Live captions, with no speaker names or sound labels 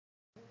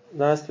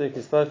Last week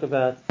we spoke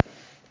about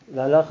the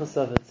halachas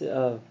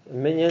of a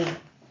minyan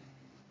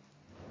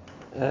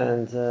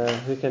and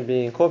who can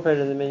be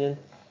incorporated in the minyan,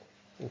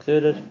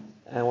 included.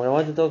 And what I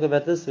want to talk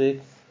about this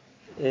week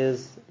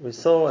is we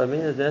saw a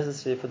minyan is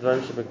necessary for dvarim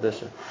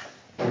shebekdusha.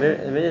 A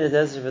minyan is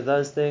necessary for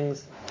those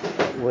things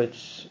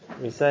which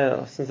we say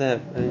since they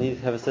need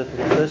to have a certain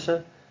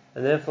kedusha,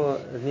 and therefore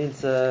it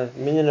needs a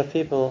minyan of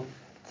people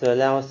to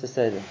allow us to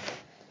say them.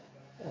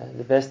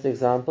 The best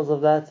examples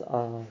of that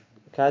are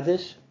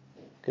Kaddish,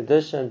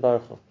 Kedusha, and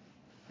Baruch Hu.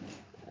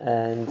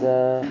 And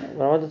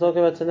what I want to talk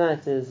about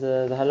tonight is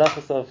the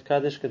halachas of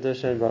Kaddish,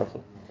 Kedusha, and Baruch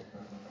Hu.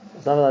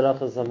 Some of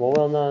the halachas are more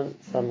well known,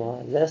 some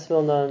are less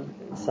well known,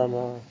 some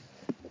are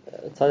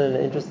totally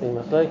an interesting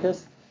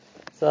machlokas.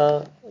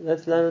 So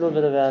let's learn a little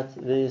bit about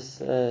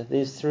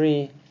these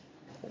three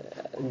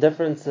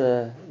different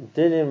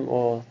dinim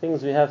or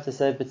things we have to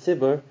say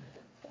b'tzibur,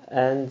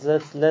 and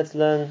let's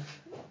learn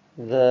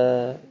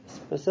the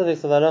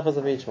specifics of the halachas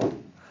of each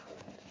one.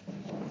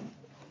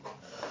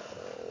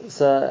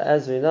 So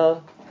as we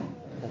know,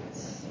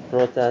 it's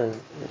brought down in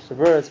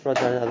Shabur, it's brought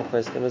down in other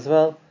places as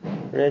well,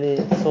 really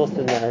sourced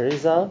in the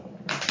Arizal,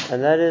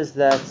 and that is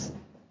that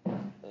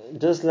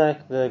just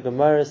like the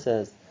Gemara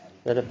says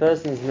that a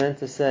person is meant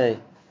to say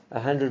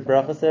 100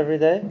 brachas every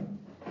day,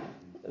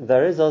 the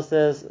Arizal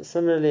says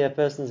similarly a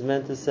person is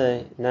meant to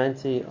say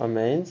 90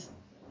 amains,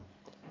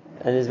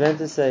 and is meant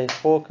to say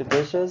 4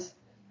 kedushas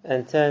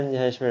and 10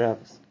 yehesh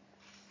merabos.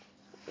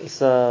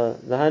 So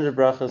the 100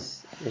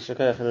 brachas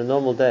in a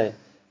normal day,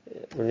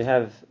 when you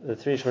have the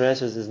 3 Shmoneh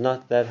Esrei, is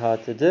not that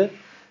hard to do.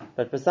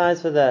 But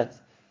besides for that,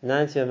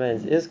 90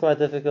 amains is quite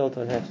difficult.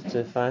 One has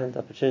to find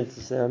opportunity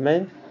to say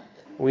amen.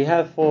 We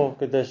have 4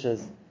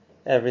 kedushas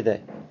every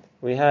day.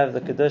 We have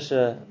the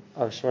kedusha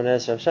of Shmoneh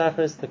Esrei of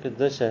Shachris, the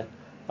kedusha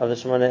of the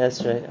Shmoneh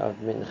Esrei of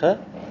Mincha,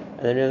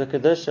 and then we have the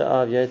kedusha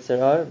of Yetzer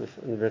Or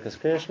in the Birkas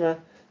Kriya Shema,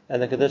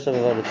 and the kedusha of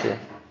Avodat Tziyun.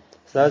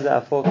 So those are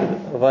our 4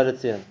 Avodat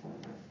Tziyun.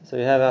 So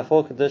we have our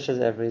 4 kedushas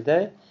every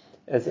day.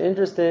 It's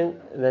interesting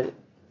that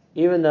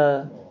even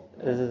though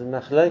there's a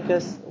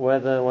machlokes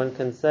whether one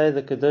can say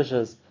the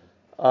kedushas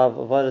of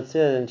Avodat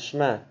Tziyun and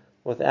Shema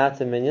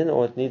without a minyan,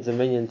 or it needs a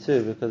minyan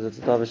too because it's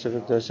a davar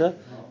shebekdusha,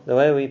 the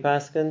way we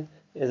paskin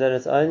is that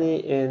it's only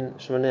in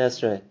Shmoneh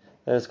Esrei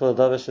that it's called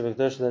a davar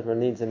shebekdusha that one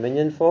needs a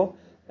minyan for,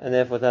 and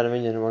therefore without a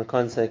minyan one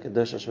can't say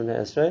kedusha Shmoneh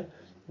Esrei.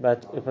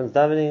 But if one's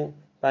davening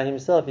by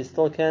himself, he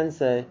still can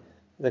say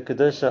the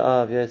kedusha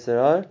of Yetzer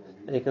Or,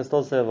 and he can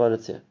still say Avodat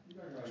Tziyun.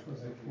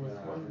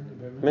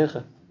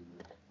 Mincha.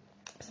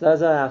 So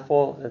those are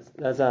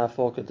our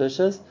 4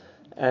 kedushas,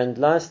 and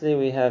lastly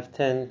we have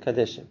 10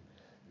 kaddishim.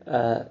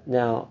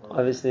 Now,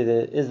 obviously,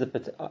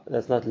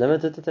 that's not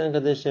limited to 10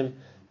 kaddishim.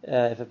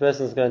 If a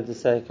person is going to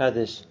say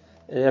kaddish,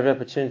 every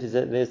opportunity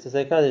there is to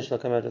say kaddish, he'll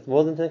come out with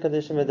more than 10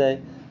 kaddishim a day.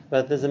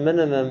 But there's a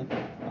minimum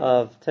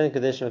of 10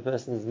 kaddishim a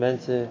person is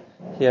meant to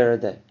hear a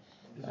day.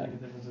 The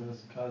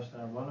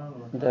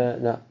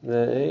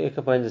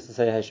ikar point is to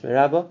say Hashmi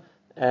Rabbah,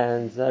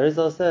 and the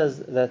Arizal says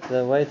that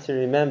the way to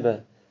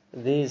remember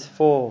these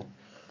 4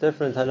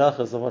 different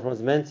halachas of what was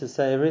meant to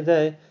say every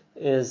day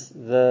is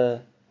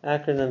the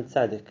acronym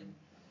Tzadik.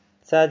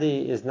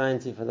 Tzadi is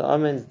 90 for the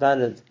Amens,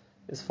 Dalid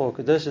is 4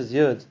 Kedushas,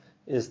 Yud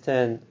is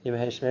 10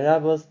 Yehesh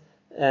Merabos,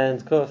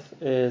 and Kuf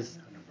is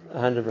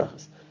 100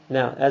 brachas.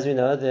 Now, as we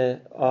know,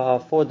 there are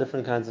 4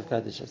 different kinds of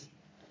Kaddishas.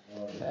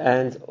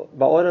 And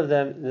by all of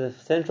them, the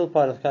central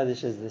part of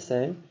Kaddish is the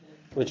same,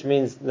 which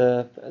means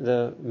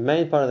the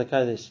main part of the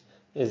Kaddish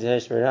is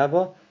Yehesh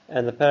Merabah,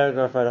 and the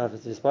paragraph right after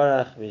is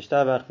Yisparach,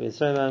 V'yishtabach,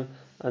 V'yisremam,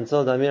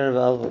 until Damir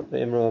V'al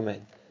V'imru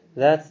Amen.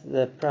 That's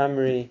the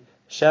primary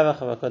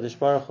Shavach of HaKadosh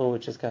Baruch Hu,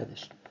 which is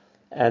Kaddish.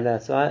 And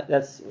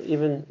that's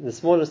even the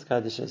smallest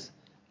Kaddishes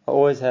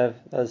always have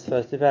those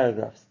first 2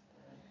 paragraphs.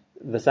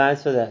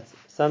 Besides for that,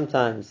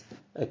 sometimes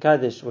a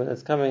Kaddish, when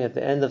it's coming at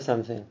the end of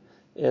something,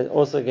 it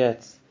also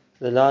gets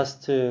the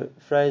last 2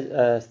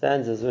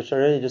 stanzas, which are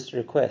really just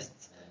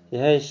requests.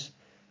 Yehesh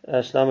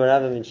Shlomo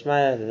Rabba min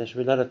Shmaya, that there should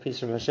be a lot of peace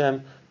from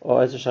Hashem,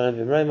 or Ezra Shalom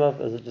B'Mreimov,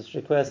 those are just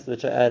requests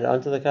which are added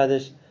onto the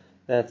Kaddish.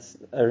 That's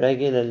a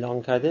regular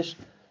long Kaddish.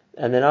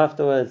 And then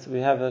afterwards we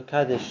have a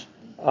Kaddish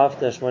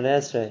after Shmoneh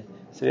Esrei,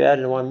 so we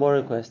added one more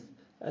request,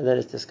 and that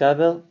is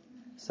Tiskabel.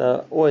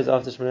 So always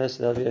after Shmoneh Esrei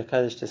there'll be a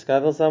Kaddish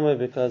Tiskabel somewhere,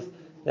 because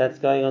that's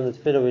going on the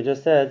tefillah we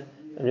just said,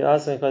 and we're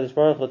asking Kaddish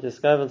Baruch Hu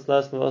Tiskabel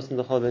Tzlas Me'osim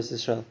L'chol Beis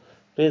Yisrael.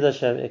 Please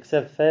Hashem,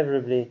 accept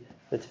favorably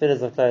the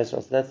tefillahs of Klal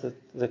Yisrael. So that's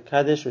the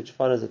Kaddish which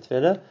follows the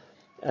tefillah.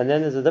 And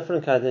then there's a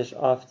different Kaddish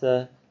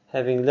after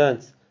having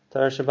learnt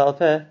Torah Sheba'al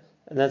Peh,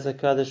 and that's a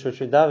Kaddish which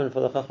we daven for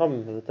the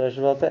Chachamim, for the Torah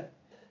Sheba'al Peh.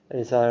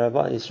 And Yisrael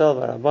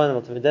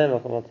V'Rabban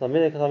V'Talmidei V'Kol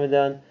Talmidei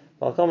Talmidan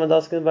V'Kol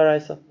Madaskin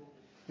Baraisa.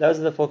 Those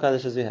are the 4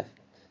 Kaddishes we have.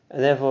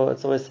 And therefore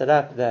it's always set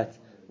up that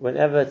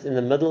whenever it's in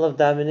the middle of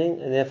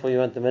davening, and therefore you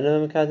want the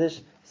minimum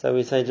Kaddish, so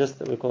we say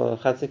we call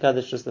Chatzi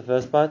Kaddish just the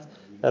first part.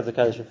 That's the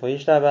Kaddish before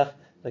Yishtabach,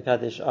 the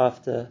Kaddish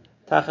after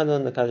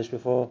Tachanun, the Kaddish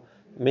before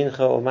Mincha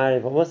or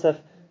Mariv or Musaf,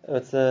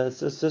 It's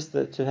just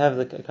to have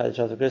the Kaddish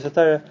of the Kriyas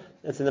HaTorah.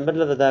 It's in the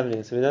middle of the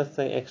davening, so we're not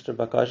saying extra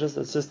bakashas.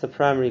 It's just the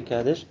primary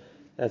Kaddish.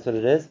 That's what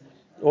it is.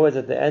 Always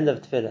at the end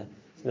of Tefillah.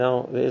 So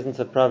now there isn't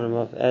a problem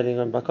of adding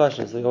on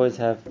bakashas. We always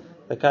have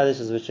the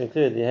Kaddishes, which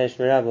include the Yehesh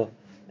Merabah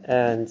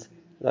and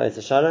the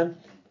Eitz Shalom.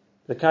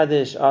 The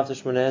Kaddish after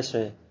Shmoneh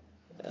Esrei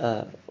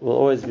will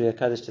always be a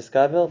Kaddish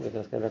Tiskabel,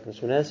 because it's going back to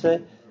Shmoneh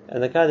Esrei,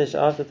 and the Kaddish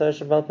after Torah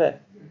Shabbal Peh.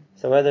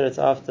 So whether it's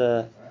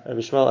after Rabbi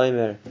Shmuel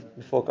Omer,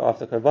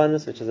 after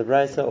Karbanis, which is a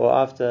Brisa, or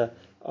after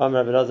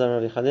Amr Rabbi Elazar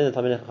and Rabbi Chanina,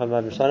 Talmidei Chacham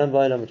Rabbi Shalom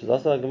Ba'olam, which is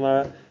also a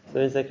Gemara, so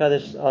we say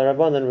Kaddish al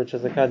Rabbanan, which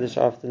is the Kaddish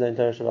after the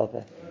Torah Shabbal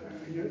Peh.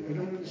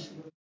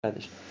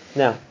 Kaddish.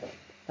 Now,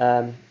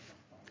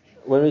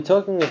 when we're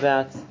talking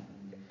about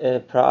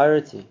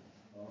priority,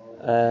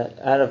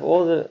 out of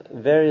all the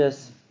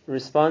various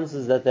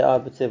responses that there are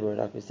b'tzibur,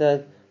 like we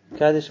said,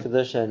 Kaddish,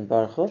 Kedusha, and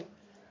Baruch Hu.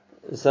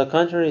 So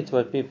contrary to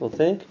what people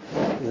think,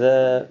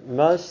 the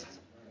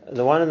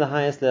one on the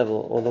highest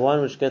level, or the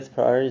one which gets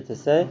priority to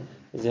say,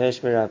 is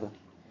Yehesh Merabah.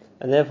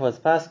 And therefore it's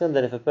paskin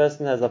that if a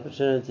person has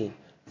opportunity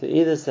to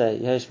either say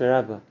Yehesh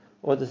Merabah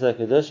or to say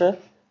Kedusha,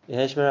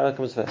 Yehesh Merabah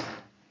comes first.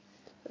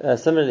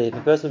 Similarly, if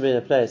a person would be in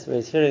a place where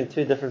he's hearing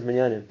two different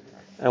minyanim,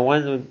 and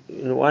one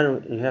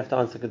you have to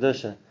answer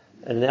Kedusha,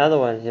 and the other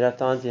one you'd have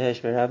to answer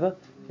Yehesh Merabah,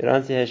 you'd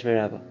answer Yehesh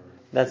Merabah.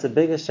 That's the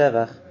biggest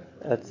shevach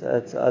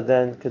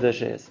than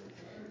Kedusha is.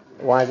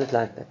 Why is it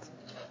like that?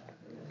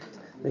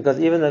 Because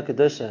even though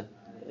Kedusha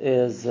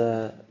is,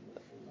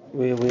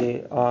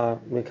 we are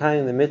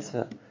making the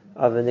mitzvah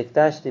of a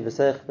Nikdashti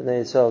B'Seich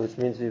B'nei Yisrael, which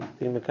means we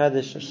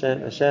Mekadesh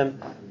Hashem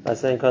by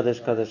saying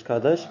Kadosh, Kadosh,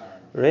 Kadosh.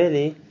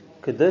 Really,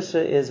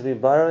 Kedusha is we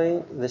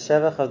borrowing the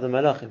shevach of the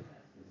Malachim.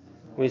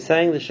 We're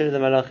saying the shir the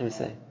Malachim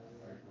say.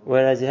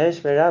 Whereas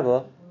Yehesh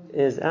Merabah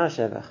is our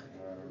shevach.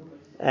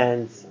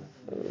 And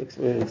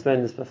we've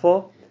explained this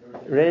before.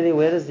 Really,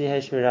 where does the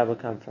Yehesh Merabah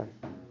come from?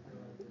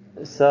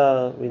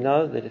 So we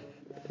know that if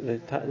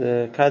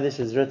the Kaddish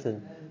is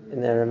written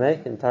in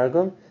Aramaic, in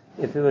Targum,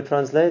 if we would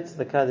translate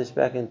the Kaddish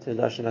back into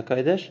Lashon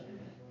HaKodesh,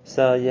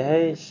 so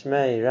Yehesh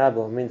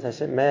Merabah means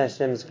Hashem, may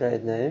Hashem's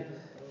great name,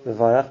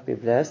 Mevarach, be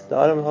blessed, the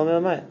Olam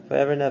Ha'olamai,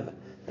 forever and ever.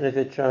 And if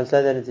we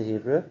translate that into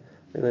Hebrew,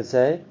 we would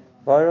say,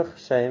 Baruch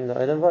Shem the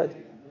Olam Void,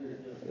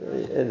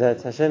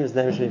 that Hashem's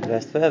name should be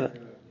blessed forever.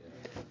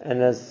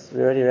 And as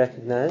we already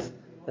recognize,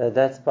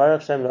 that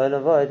Baruch Shem the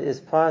Olam Void is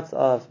part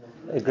of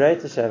a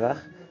greater Shevach,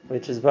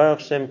 which is Baruch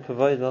Shem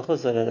Kavod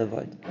Malchus Olam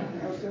Void.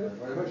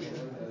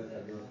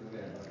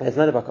 It's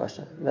not a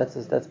bakasha. That's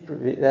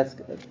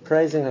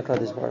praising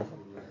HaKadosh Baruch Hu.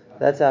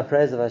 That's our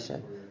praise of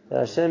Hashem. That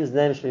Hashem's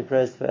name should be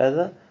praised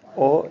forever,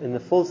 or in the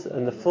full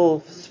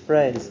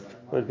phrase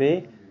would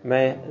be,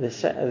 may the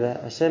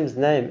Hashem's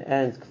name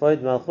and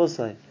Kavod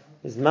Malchusai,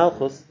 his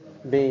Malchus,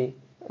 be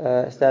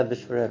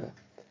established forever.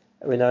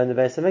 We know in the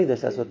Beis HaMikdash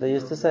that's what they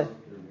used to say.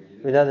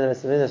 We know in the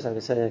Beis HaMikdash, like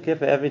we said in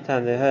Kippur, every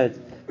time they heard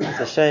it's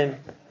a shame,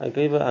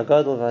 everyone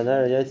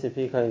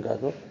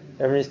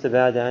used to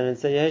bow down and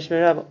say Yehesh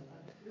Merabah,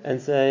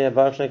 and say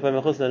Baruch Shem Kavod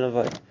Malchus Olam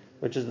Void,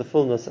 which is the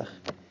full nusach.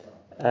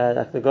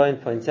 Like the Goyen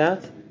points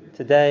out,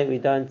 today we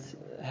don't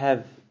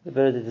have the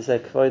ability to say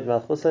Kavod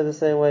Malchus the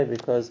same way,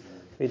 because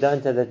we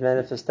don't have that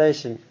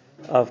manifestation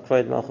of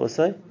Kavod Malchus,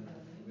 and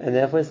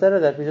therefore instead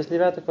of that we just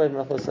leave out the Kavod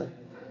Malchus.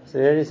 So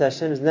really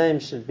Hashem's name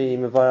should be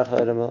Mevarach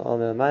Ha'olam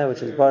Ha'olamai,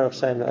 which is Baruch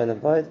Shem Olam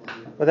Void,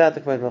 without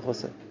the Kavod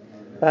Malchus.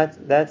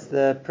 But that's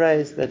the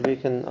praise that we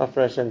can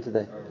offer Hashem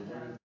today.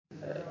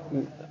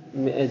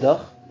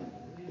 Me'edoch,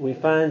 we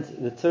find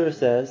the Torah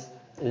says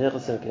in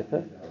Hilchos Yom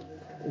Kippur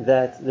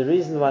that the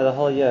reason why the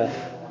whole year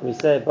we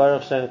say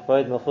Baruch Shem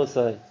Kavod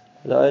Malchusai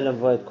La'olam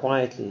Void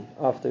quietly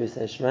after we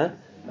say Shema,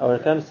 or when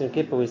it comes to Yom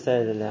Kippur we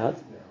say it aloud,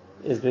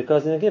 is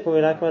because in Yom Kippur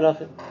we like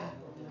Malachim,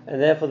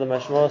 and therefore the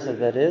mashmos of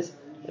that is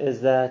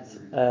that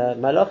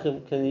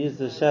Malachim can use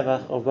the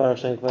Shevach of Baruch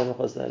Shem Kavod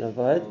Malchusai La'olam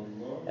Void,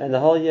 and the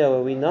whole year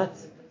where we're not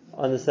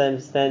on the same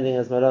standing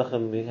as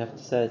Malachim, we have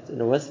to say it in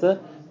a whisper.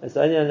 It's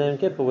only on Yom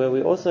Kippur where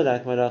we also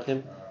like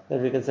Malachim that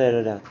we can say it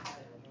aloud.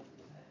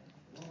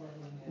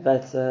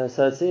 But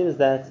so it seems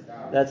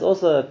that that's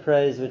also a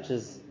praise which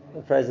is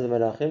a praise of the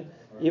Malachim,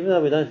 even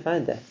though we don't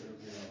find that.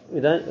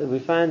 We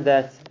find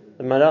that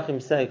the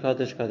Malachim say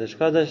Kadosh, Kadosh,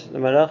 Kadosh. The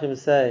Malachim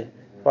say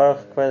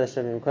Baruch Kavod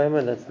Hashem Yom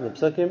Koyma. That's in the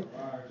Psukim.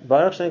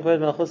 Baruch Shem Kavod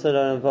Malchus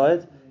Olam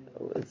Void.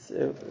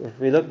 If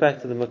we look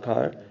back to the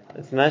Makar,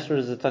 it's mashma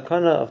as a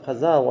takana of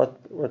Chazal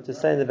what to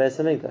say in the Beis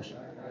HaMikdash.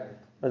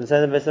 What to say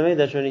in the Beis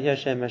HaMikdash when you hear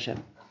Shem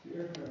Hashem.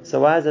 So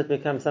why has it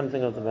become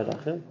something of the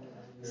Malachim?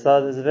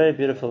 So there's a very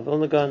beautiful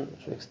Vilna Gaon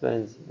which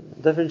explains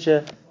different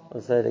share.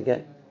 I'll say it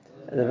again.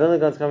 And the Vilna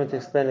Gaon is coming to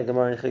explain the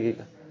Gemara in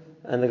Chagiga.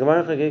 And the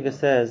Gemara in Chagiga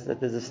says that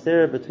there's a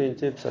stir between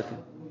two psukim,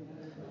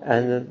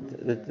 and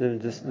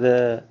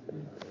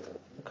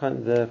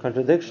the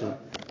contradiction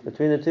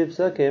between the two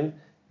psukim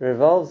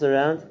revolves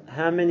around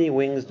how many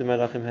wings do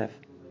Malachim have.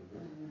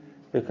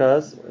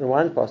 Because in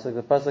one pasuk,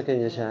 the pasuk in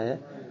Yeshaya,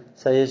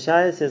 so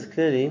Yeshaya says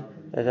clearly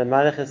that a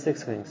Malach has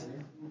 6 wings.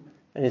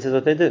 And he says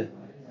what they do.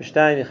 With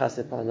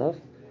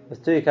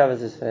 2 he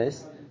covers his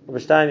face,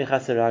 Ubashtayim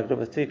yichasir raglo,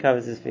 with 2 he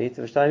covers his feet,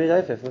 Ubashtayim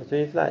yidayfif, with 2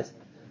 he flies.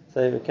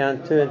 So we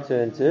count 2 and 2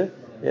 and 2.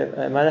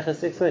 Malach has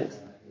 6 wings.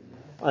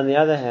 On the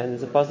other hand,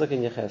 there's a pasuk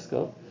in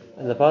Yechezkel,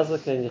 and the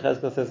pasuk in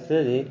Yechezkel says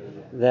clearly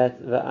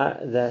that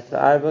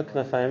v'arba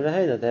knafayim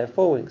laheda, they have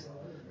 4 wings.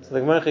 So the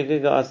Gemara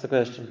Chagiga asks the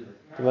question: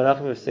 the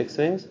Malachim have 6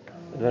 wings,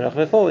 the Malachim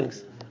have 4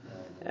 wings.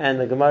 And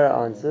the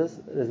Gemara answers,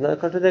 there's no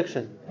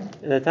contradiction.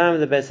 In the time of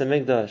the Beis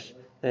Hamikdash,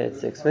 they had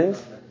 6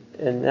 wings,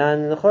 and now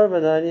in the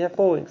Churban they only have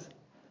 4 wings.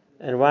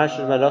 And why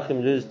should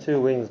Malachim lose 2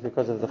 wings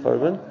because of the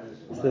Churban?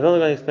 So the Vilna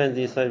Gaon explains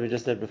the Yisod we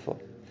just said before.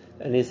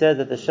 And he said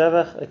that the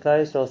Shavach,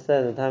 Klal Yisrael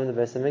said in the time of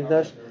the Beis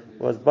Hamikdash,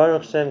 was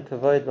Baruch Shem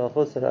Kavod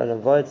Malchus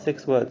Ha'olam,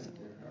 6 words.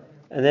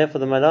 And therefore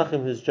the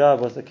Malachim, whose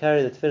job was to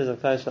carry the tefillahs of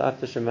Klal Yisrael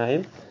after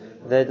Shemaim,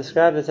 they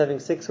described as having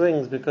 6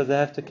 wings because they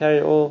have to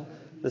carry all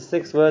the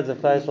 6 words of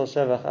Klal Yisrael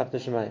Shavach after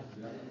Shemaim.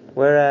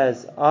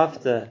 Whereas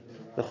after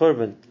the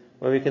Churban,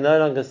 where we can no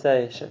longer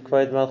say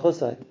Kvod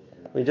Malchusai,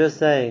 we're just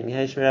saying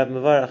Yehesh Mirab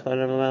Mevarach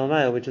L'Olam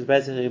L'Olam, which is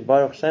basically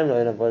Baruch Shem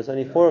L'Olam. It's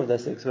only 4 of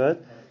those 6 words.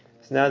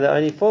 So now there are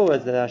only 4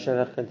 words that our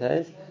Shavach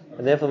contains,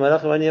 and therefore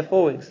Malachim only have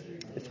 4 wings,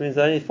 which means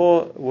only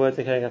 4 words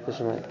are carrying after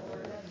Shemaim.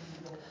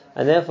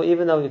 And therefore,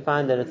 even though we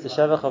find that it's the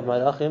Shavach of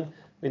Malachim,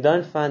 we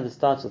don't find it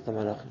starts with the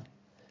Malachim.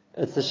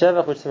 It's the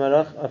Shavach which the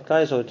Malach of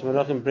Klal Yisrael, which the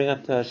Malachim bring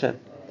up to Hashem.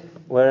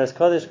 Whereas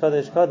Kodesh,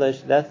 Kodesh,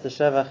 Kodesh, that's the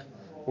Shavach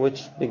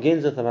which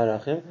begins with the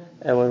Malachim,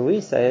 and when we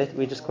say it,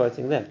 we're just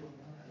quoting them.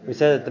 We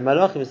say that the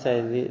Malachim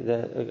say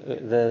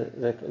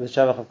the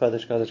Shavach of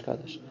Kodesh, Kodesh,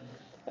 Kodesh.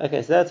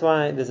 Okay, so that's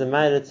why there's a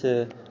Maila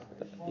to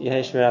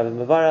Yehesh Mirab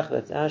Mevarach,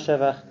 that's our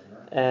Shavach,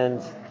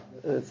 and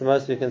it's the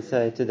most we can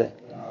say today.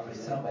 If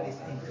somebody's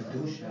in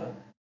Kedusha,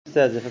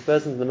 Says if a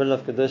person's in the middle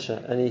of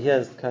Kedusha and he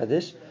hears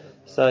Kaddish,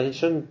 so he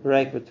shouldn't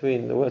break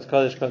between the words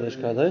Kodesh, Kodesh,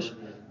 Kodesh,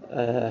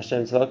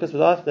 Hashem Tzvakas,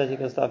 but after that he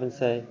can stop and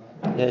say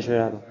Yehesh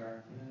Mirab.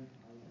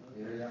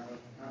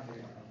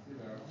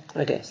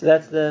 Okay, so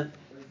that's the.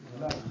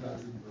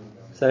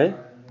 Sorry?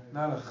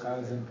 not a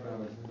chazan.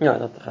 No,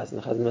 not the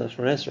Chazan. The Chazan is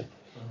from Esrei,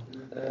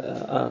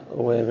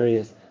 or wherever he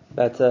is.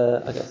 But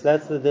okay, so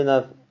that's the din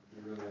of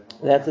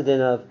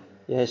Yehesh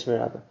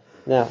Mirab.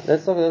 Now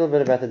let's talk a little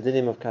bit about the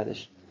dinim of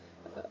Kaddish,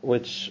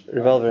 which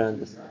revolve around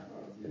this.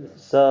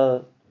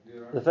 So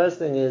the first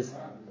thing is,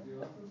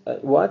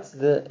 what's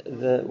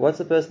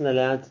a person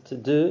allowed to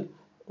do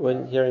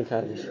when hearing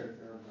Kaddish?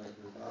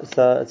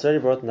 So it's already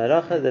brought in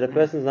Halacha that a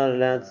person is not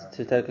allowed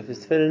to take off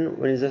his tefillin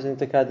when he's listening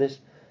to Kaddish.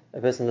 A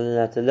person is not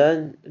allowed to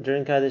learn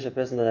during Kaddish. A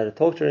person is not allowed to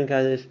talk during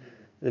Kaddish.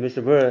 The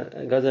Mishnah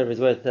Berurah goes over his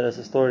way to tell us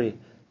a story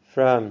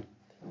from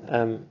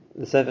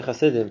the Sefer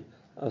Hasidim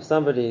of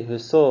somebody who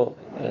saw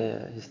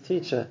his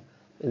teacher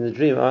in the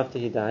dream after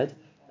he died,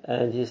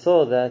 and he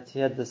saw that he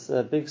had this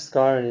big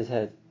scar on his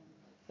head.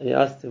 And he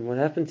asked him, "What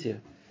happened to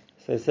you?"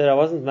 So he said, "I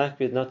wasn't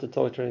makbid not to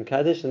talk during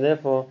Kaddish, and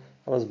therefore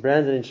I was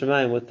branded in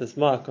Shemaim with this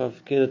mark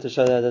of Kilu to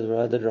show that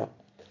I did wrong."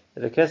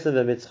 The Kesem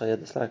Mitzcha, he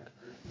had this like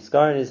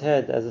scar on his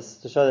head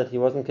to show that he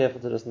wasn't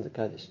careful to listen to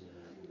Kaddish.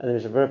 And the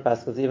Mishnah Berurah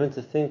passes even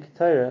to think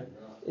Torah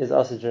is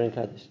also during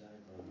Kaddish.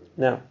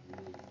 Now,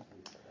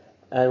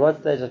 at what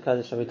stage of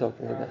Kaddish are we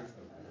talking about?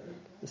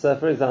 So,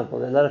 for example,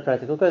 there are a lot of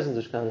practical questions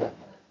which come up.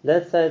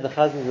 Let's say the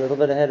Chazan is a little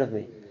bit ahead of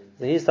me.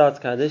 So he starts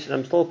Kaddish, and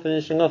I'm still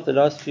finishing off the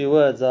last few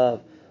words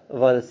of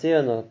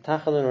Valatzion or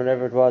Tachalon or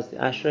whatever it was, the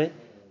Ashrei,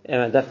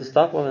 and I'd have to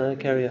stop and then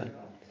carry on.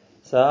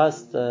 So I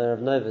asked Rav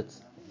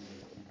Novitz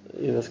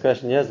this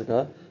question years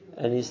ago,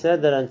 and he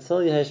said that until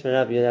Yehesh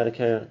Mirab, you're allowed to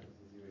carry on.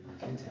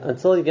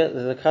 Until the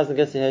Chazan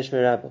gets Yehesh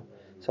Mirab.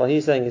 So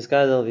he's saying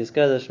Yizgadol,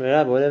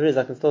 Shmirab, whatever it is,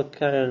 I can still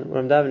carry on when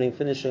I'm davening,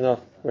 finishing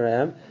off where I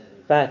am.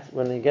 But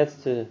when he gets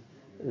to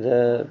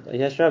the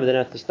Yehesh Mirab, then I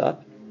have to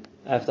stop.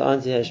 I have to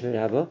answer Yehesh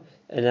Mirab,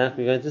 and now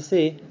we're going to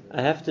see,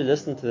 I have to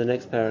listen to the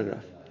next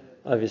paragraph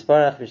of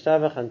Yisparach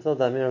V'Shtabach until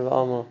Damir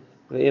V'Almo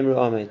V'Imru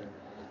Amen.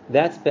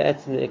 That's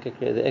Be'etzim the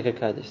Ikar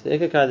Kaddish. The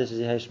Ikar Kaddish is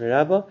Yehesh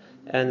Mirab,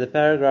 and the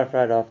paragraph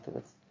right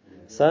afterwards.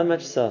 So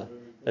much so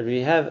that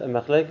we have a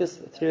machlekes,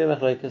 3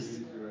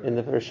 machlekes in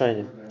the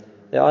Rishonim.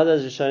 There are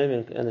those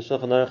Rishonim and the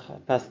Shulchan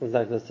Aruch passages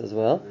like this as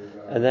well,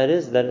 and that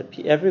is that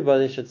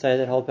everybody should say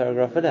that whole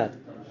paragraph aloud.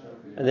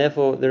 And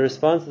therefore, the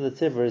response of the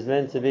tzibur is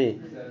meant to be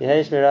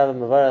Yehesh Mirab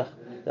Mevarach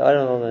the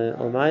Adam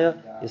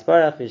Olmaya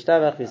Yisparach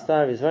V'Shtabach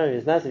V'Star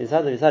V'Yisvarim V'Snasa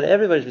V'Yishad.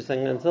 Everybody should be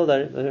saying until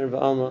the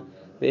Alma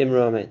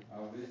V'Imru Amen.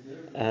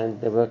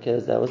 And the work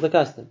is that was the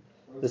custom.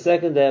 The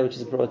second day which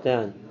is brought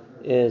down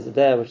is the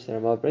day which the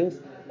Ramah brings,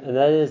 and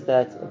that is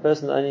that a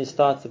person only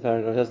starts the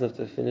paragraph, doesn't have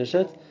to finish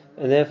it,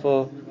 and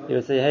therefore he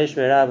would say Yehesh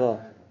Mirab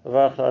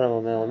Mevarach the Adam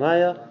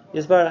Olmaya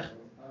Yisparach,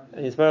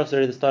 and Yisparach is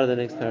already the start of the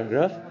next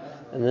paragraph.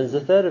 And then there's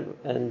the third,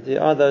 and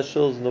there are those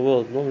shuls in the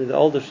world, normally the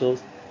older shuls,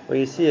 where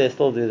you see they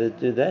still do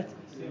that,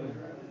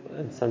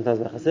 and sometimes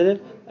by Hasidim.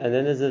 And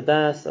then there's the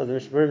das of the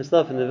Mishnah Berurah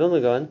himself in the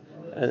Vilna Gaon,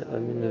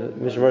 the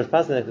Mishnah Berurah is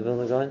passing like the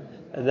Vilna Gaon,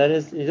 and that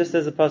is, he just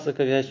says the pasuk of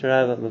Yehesh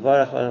Mirab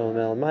Mevarach Adam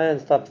Olmaya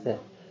and stops there.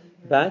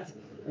 But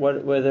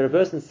whether a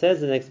person says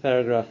the next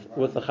paragraph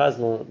with the Chazan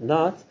or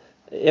not,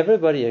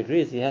 everybody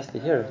agrees he has to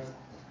hear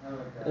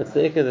it. It's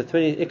the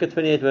ikka,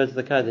 28 words of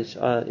the Kaddish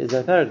is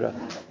a paragraph.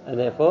 And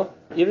therefore,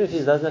 even if he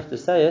doesn't have to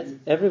say it,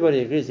 everybody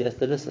agrees he has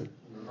to listen.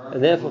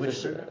 And therefore,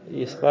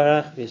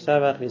 Yisparach,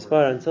 Yishtabach,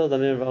 Yispar until the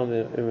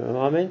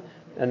Amen.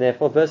 And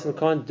therefore, a person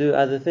can't do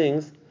other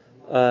things,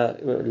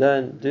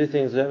 do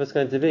things, whatever it's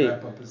going to be.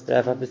 Wrap up his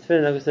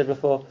tefillin, like we said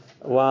before,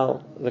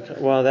 while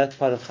that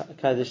part of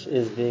Kaddish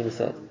is being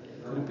said.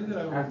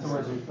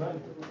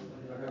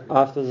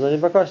 Afterwards, only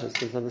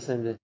Bakashas, it's not the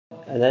same day.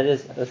 And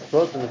that's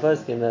brought from the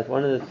first game that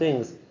one of the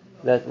things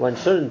that one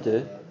shouldn't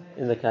do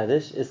in the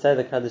Kaddish is say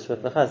the Kaddish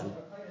with the Chazan.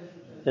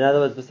 In other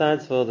words,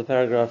 besides for the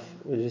paragraph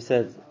which we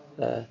said,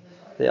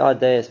 there are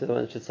days whether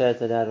one should say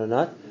it aloud or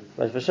not,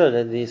 but for sure,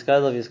 in the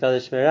Yisrael of Yisrael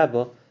Shmei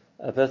Rabbo,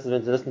 a person is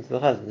meant to listen to the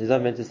Chazan. He's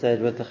not meant to say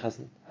it with the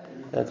Chazan.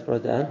 That's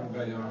brought down.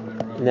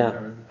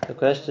 Now, the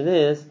question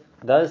is,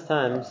 those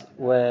times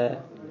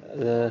where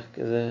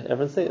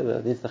everyone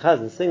sings, the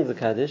Chazan sings the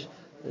Kaddish,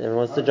 everyone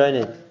wants to join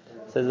in.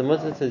 So the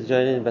Muslim to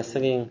join in by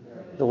singing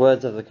the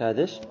words of the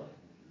Kaddish,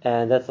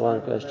 and that's the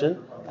one question.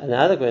 And the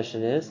other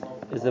question is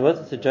the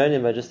Muslim to join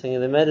in by just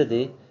singing the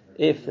melody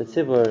if the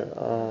tzibur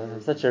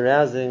has such a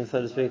rousing,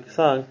 so to speak,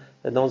 song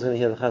that no one's going to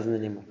hear the Chazan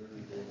anymore?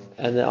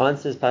 And the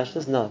answer is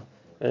pashtus, no.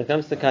 When it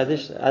comes to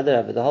Kaddish,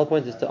 Adarabah, the whole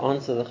point is to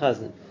answer the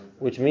Chazan,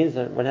 which means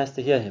that one has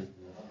to hear him.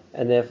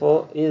 And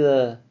therefore,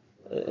 either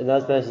in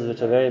those places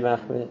which are very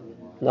machmir,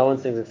 no one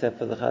sings except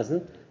for the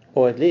Chazan,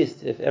 or at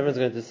least, if everyone's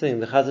going to sing,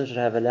 the Chazan should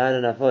have a loud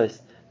enough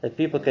voice that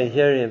people can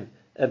hear him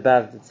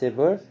above the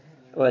tzibur,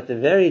 or at the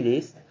very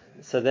least,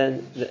 so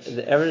then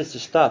everyone needs to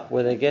stop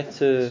when they get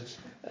to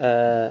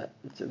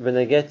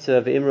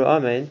V'imru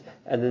Amen,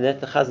 and then let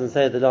the Chazan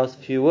say the last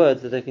few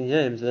words that they can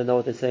hear him, so they know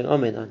what they're saying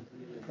Amen on.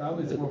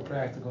 Probably it's more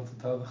practical to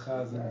tell the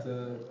Chazan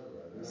to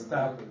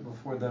stop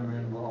before the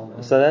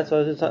V'imru. So that's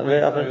what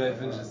very often. They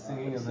finish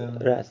singing and then.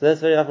 Right. So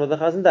that's very often what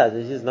the Chazan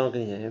does. He's not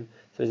going to hear him,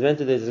 so he's meant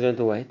to do is he's going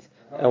to wait.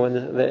 And when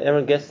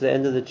everyone gets to the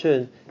end of the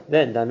tune,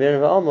 then Damir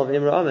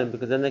V'Imru Amen,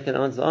 because then they can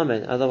answer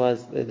Amen.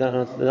 Otherwise, they're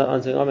not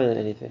answering Amen on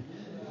anything.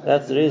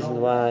 That's the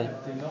reason why.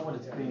 They know what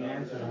it's being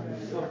answered on the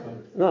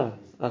sukkah. No,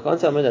 I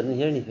can't say Amen. I didn't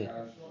hear anything.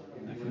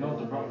 If you know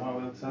the Brahma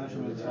with Alexander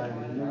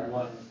Shemitzrayim, they knew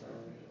what.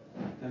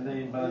 And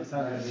they, by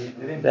Alexander, they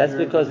didn't. That's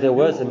because there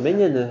was a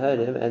minion who heard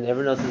him, and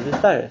everyone else is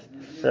mistarif.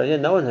 But here,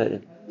 no one heard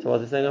him. So what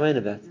are they saying Amen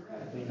about?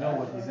 They know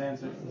what he's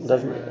answered.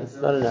 It's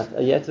not enough.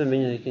 You have to have a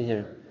minion who can hear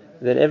him.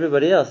 Then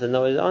everybody else will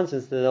know what he's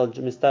answering, so they'll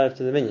mistarif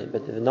to the minion.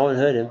 But if no one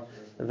heard him,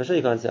 then for sure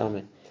you can't say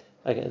Amen.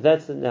 Okay,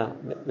 that's now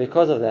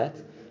because of that.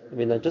 I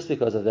mean, not just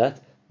because of that,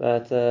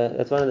 but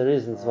that's one of the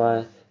reasons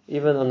why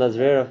even on those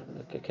rare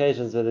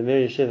occasions where the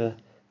Mir Yeshiva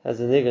has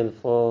a nigun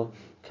for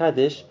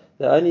Kaddish,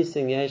 they only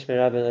sing Yehesh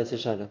Merabah and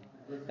Eitz Shalom.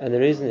 And the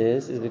reason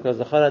is because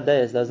the Chol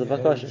HaDayis does the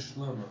bakashas.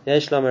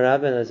 Yehesh Shalom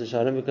Merabah and Eitz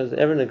Shalom, because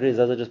everyone agrees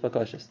those are just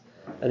bakashas.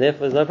 And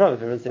therefore there's no problem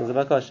if everyone sings the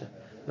bakasha.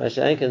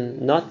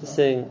 Masha'ankin not to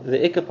sing the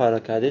Ikka part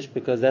of Kaddish,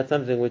 because that's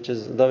something which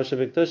is Davish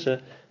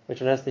B'Ktusha,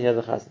 which one has to hear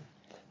the Chazan.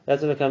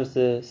 That's when it comes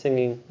to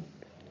singing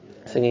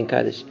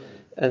Kaddish.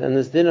 And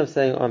this din of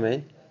saying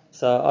Amen,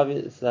 so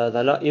even though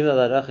the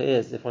halacha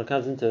is, if one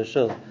comes into a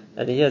shul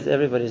and he hears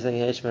everybody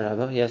saying Yehesh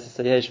Merabah, he has to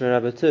say Yehesh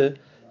Merabah too,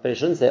 but he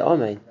shouldn't say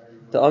Amen.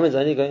 The Amen is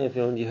only going if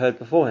you heard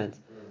beforehand,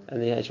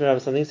 and the Yehesh Merabah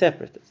is something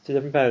separate. It's two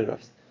different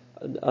paragraphs.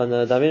 On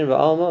the Damir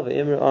V'Alma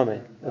V'imru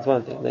Amen, that's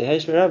one thing. The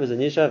Yehesh Merabah is a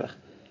new shavach.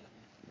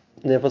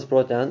 Therefore, it's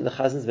brought down. The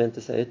Chazan's meant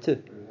to say it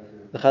too.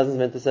 The Chazan's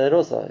meant to say it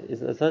also.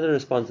 It's not a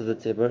response to the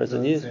tzibur.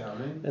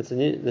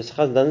 The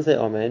Chazan doesn't say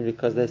Amen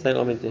because they're saying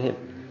Amen to him.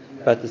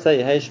 But to say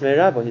Yehesh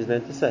Merabah, he's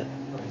meant to say.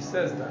 He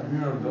says that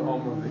Amir the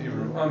Omer the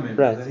Ibram Amen,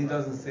 right. But then he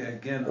doesn't say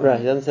again Amen. Right,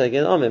 he doesn't say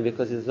again Amen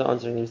because he's not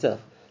answering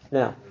himself.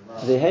 Now,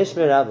 the Yehesh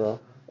Merabah,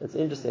 it's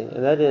interesting,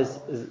 and that is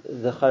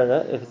the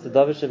Chara, if it's the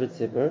Davar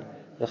Shebetzibur,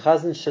 the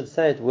Chazan should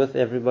say it with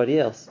everybody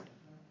else.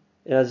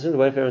 In addition,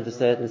 wait for everyone to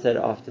say it and say it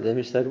after them,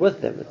 he should say it with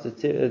them.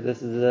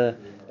 This is a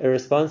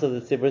response of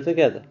the Tzibur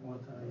together.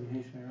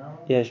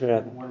 Yehesh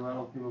Merabah. What about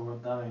all people who are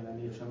dying that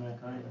need Shamir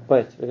Kaina?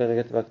 Wait, we're going to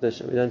get to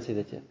Bakadusha. We don't see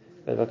that yet.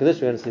 But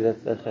Bakadusha, we're going to see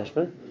that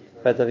Cheshbon.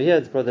 But over here,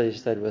 it's brought that he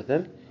should say it with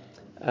them.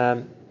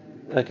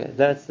 Okay,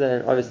 that's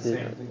obviously.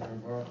 Same thing for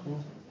Baruch Hu?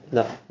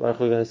 No, Baruch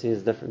Hu we're going to see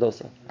is different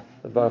also.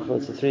 But Baruch Hu,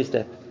 it's a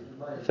 3-step.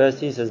 First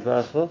he says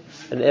Baruch Hu,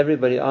 and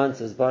everybody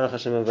answers Baruch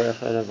Hashem and Baruch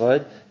Hashem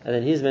Avoid, and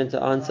then he's meant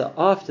to answer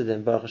after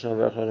them Baruch Hashem and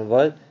Baruch Hashem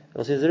Avoid.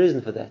 We'll see there's a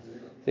reason for that,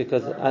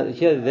 because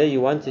there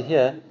you want to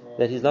hear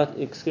that he's not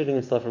excluding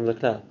himself from the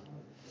cloud.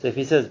 So if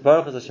he says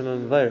Baruch Hashem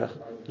and Baruch,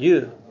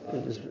 you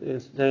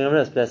telling everyone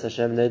else bless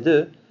Hashem, and they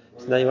do.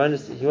 So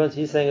now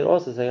he's saying it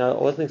also, saying I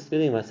wasn't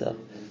excluding myself.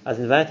 I was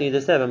inviting you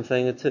to say, I'm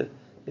saying it too.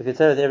 If you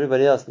tell it to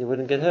everybody else and you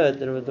wouldn't get heard,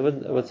 then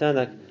it would sound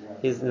like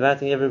he's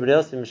inviting everybody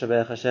else to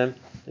Mishabeh Hashem,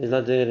 and he's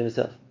not doing it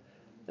himself.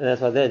 And that's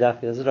why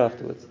Dafki does it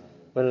afterwards.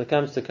 When it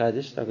comes to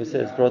Kaddish, like we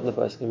said, it's brought in the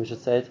Poskim, we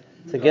should say it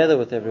together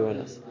with everyone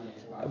else.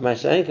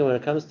 Masha'ankim, when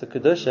it comes to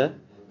Kedusha,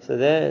 so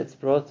there it's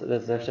brought,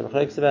 there's actually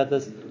machlokes about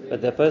this,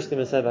 but the Poskim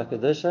will say about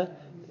Kedusha,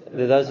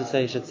 there are those who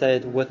say you should say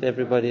it with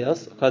everybody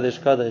else, Kaddish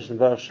and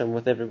Baruch Hashem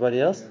with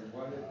everybody else,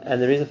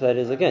 and the reason for that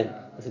is, again,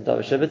 it's a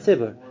Davar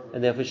Shebetzibur.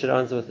 and therefore you should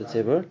answer with the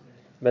tzibur.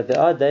 But there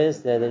are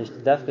days there that you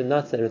should definitely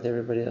not say it with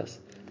everybody else.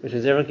 Which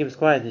means everyone keeps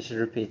quiet, you should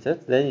repeat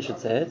it, then you should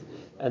say it.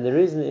 And the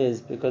reason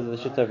is because of the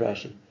Shita of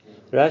Rashi.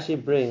 Rashi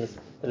brings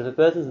that if a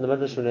person's in the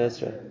middle of Shmoneh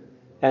Esrei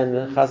and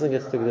the Chazan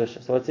gets to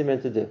Kedusha, so what's he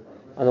meant to do?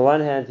 On the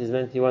one hand,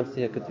 he wants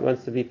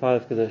to be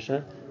part of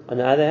Kedusha. On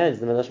the other hand,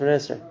 he's in the middle of Shmoneh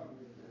Esrei,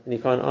 and he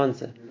can't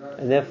answer.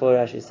 And therefore,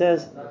 Rashi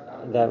says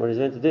that what he's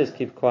meant to do is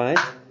keep quiet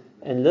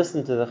and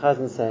listen to the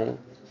Chazan saying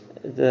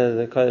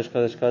the Kodesh,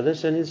 Kodesh,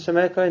 Kodesh, and he's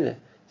Shemei Koine.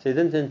 So he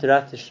didn't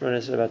interrupt his Shmoneh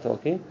Esrei by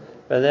talking.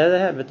 But on the other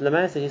hand,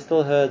 Lamaisa, he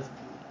still heard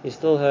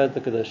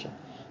the Kedusha,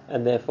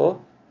 and therefore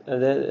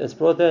it's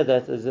brought there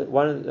that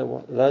one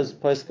of those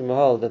poskim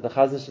hold that the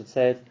Chazan should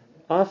say it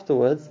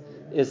afterwards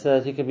is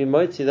that he can be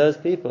moitzi those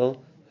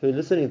people who are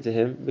listening to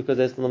him because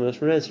they're still in the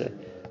Shmoneh Esrei.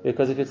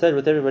 Because if he said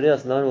with everybody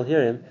else, no one will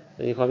hear him,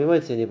 then you can't be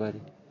moitzi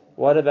anybody.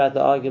 What about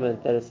the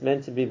argument that it's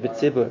meant to be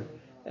b'tzibur,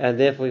 and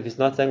therefore if he's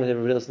not saying with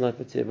everybody else, it's not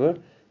b'tzibur?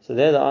 So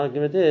there the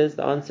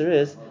answer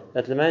is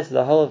that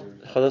the whole of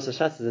Cholos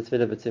HaShatz is a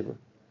tefillah b'tzibur.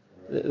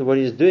 What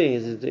he's doing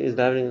is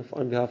davening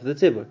on behalf of the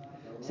tzibur.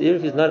 So even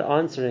if he's not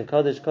answering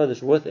Kodesh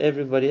Kodesh with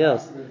everybody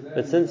else,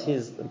 but since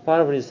he's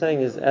part of what he's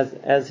saying is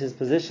as his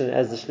position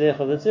as the shliach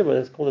of the tzibur,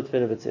 that's called a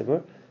tefillah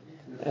b'tzibur,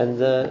 and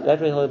that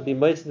way he'll be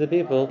most of the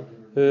people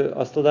who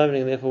are still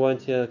davening and therefore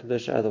won't hear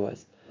Kedusha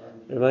otherwise.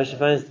 Rav Moshe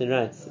Feinstein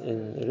writes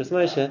in Igros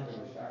Moshe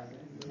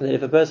that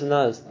if a person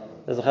knows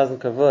there's a chazan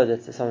kavod,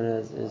 it's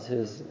someone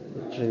who's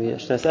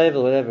shnas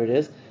evil, whatever it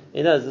is,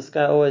 he knows this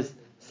guy always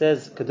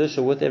says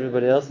Kedusha with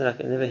everybody else and I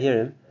can never hear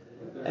him,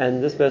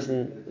 and this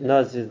person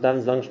knows he's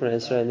davens long Shmoneh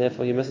Esrei and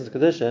therefore he misses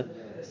Kedusha,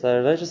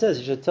 so Rav Moshe says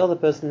you should tell the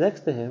person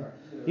next to him,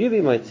 you be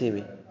moitzi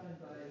me.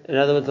 In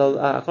other words,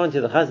 I can't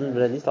hear the chazan,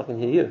 but at least I can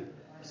hear you.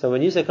 So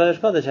when you say Kodesh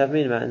Kodesh, have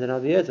me in mind, and I'll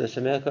be able to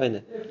Shemei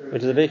Koine,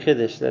 which is a big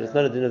chiddush, that it's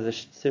not a din of the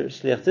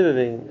Shliach Tzibur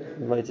being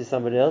moitzi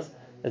somebody else,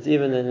 it's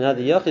even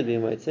another Yochid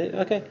being moitzi.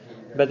 Okay,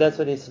 but that's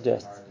what he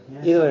suggests.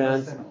 Either way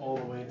around. All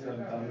the way to the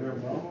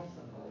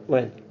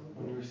When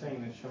you were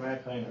saying that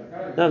Shemei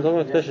Koine. No, I'm talking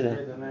about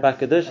Kedusha now. By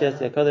Kedusha,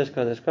 yes, Kodesh,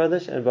 Kodesh,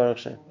 Kodesh, and Baruch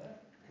Shem.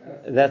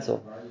 That's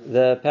all.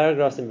 The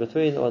paragraphs in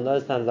between, or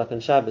those times like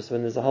in Shabbos,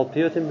 when there's a whole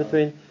piyut in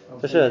between,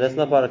 for sure, that's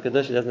not part of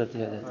Kedusha, he doesn't have to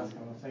hear that. I'm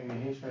saying the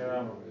Hishmei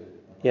Rambam.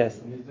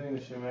 Yes. He's doing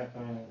the Shemei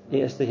Koine. He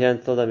has to hear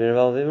until the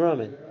Miraval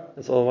Vimramin.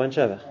 That's all one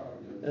Shabbat.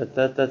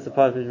 That's the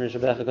part between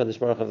Shabbat and Kodesh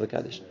Baruch of the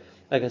Kaddish.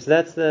 Okay, so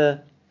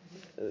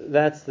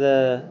that's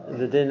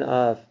the din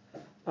of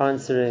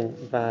answering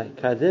by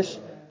Kaddish,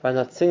 by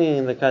not singing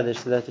in the Kaddish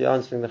so that you're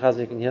answering the Chazan,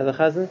 you can hear the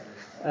Chazan,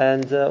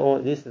 and or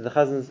at least the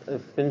Chazan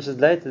finishes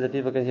later that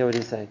people can hear what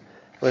he's saying.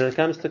 When it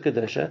comes to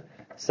Kedusha,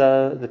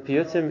 so the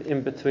piyutim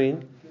in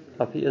between,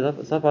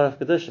 it's not part of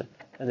Kedusha,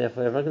 and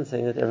therefore everyone can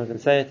sing it, everyone can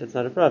say it, it's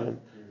not a problem.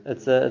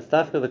 It's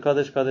Tafka, the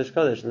Kodesh, Kodesh,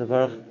 Kodesh, and the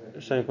Baruch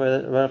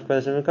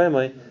Kodesh and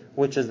Kodesh,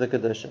 which is the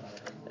Kedusha.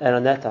 And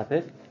on that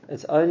topic,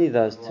 it's only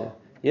those two.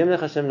 Yom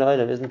Lech Hashem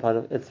La'olam isn't part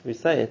of, we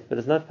say it, but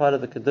it's not part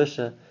of the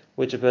Kedusha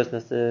which a person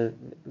has to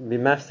be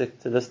mafsik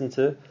to listen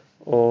to,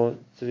 or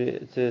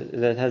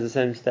that has the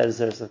same status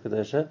as of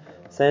Kedusha.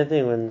 Same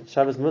thing when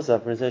Shabbos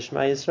Musaf, when we say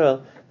Shema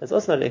Yisrael, it's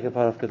also not a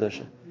part of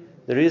Kedusha.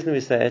 The reason we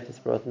say it, it's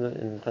brought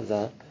in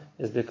Chazal,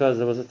 is because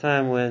there was a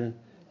time when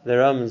the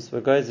Romans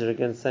were gozer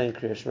against saying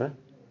Kriya Shema,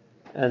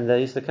 and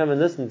they used to come and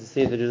listen to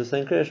see if the Jews were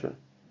saying Kriya Shema.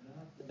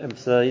 And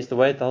so they used to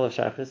wait the whole of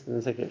Shachris and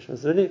then say Kriya Shema.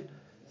 So they leave.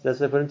 So that's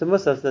why they put into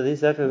Musaf, so that these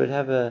therefore would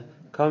have a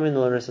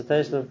communal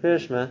recitation of Kriya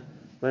Shema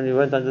when we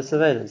went under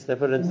surveillance. They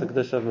put it into the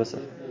Kedusha of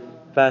Musaf.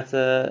 But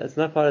it's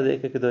not part of the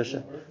Ikka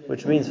Kedusha,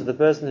 which means for the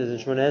person who's in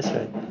Shmoneh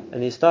Esrei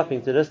and he's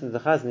stopping to listen to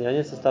the Chazan, he only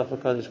has to stop for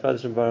Kodesh,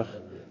 Kodesh and Baruch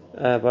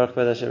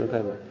Kved Hashem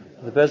Kodesh.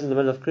 The person in the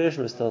middle of Kriya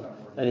Shema still,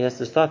 and he has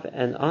to stop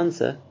and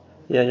answer,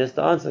 he only has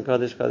to answer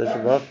Kodesh, Kodesh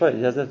and Baruch Kved.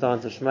 He doesn't have to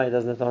answer Shema, he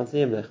doesn't have to answer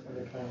Yimlech.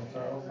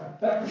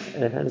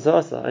 And it's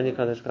also only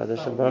Kodesh,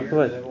 Kodesh and Baruch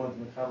Kved.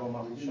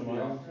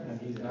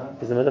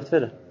 He's in the middle of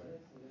Tefillah.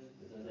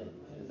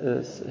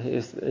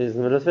 He's in the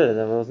middle of Tefillah.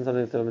 There wasn't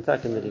something to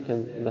attack him that he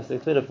must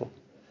take Tefillah for.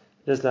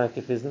 Just like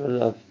if he's in the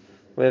middle of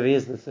wherever he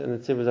is and the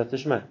tzibur is up to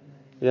Shema,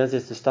 he doesn't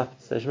have to stop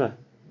to say Shema.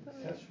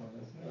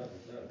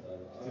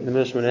 In the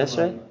middle of Shmoneh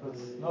Esrei,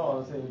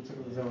 No, I'm saying he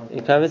took the Zimmer. he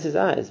covers his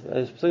eyes.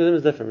 Something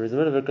is different. He's in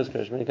the middle of Birkas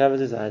Krishma. He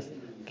covers his eyes.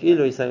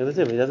 Kilu, he's saying the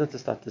tzibur. He doesn't have to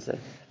stop to say.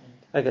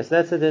 Okay, so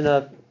that's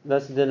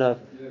the din of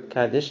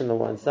Kaddish on the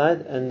one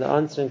side, and the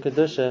answering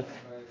Kedusha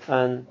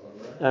on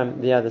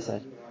the other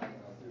side.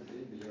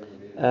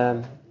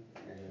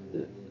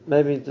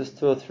 Maybe just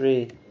two or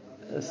three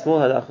small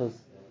halachos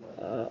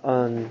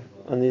on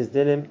these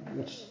dinim,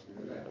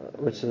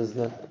 which is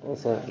not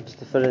also just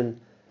to fill in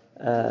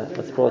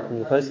what's brought in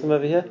the postum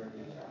over here.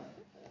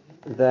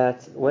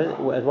 That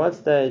at what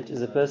stage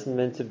is a person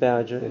meant to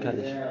bow during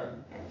Kaddish?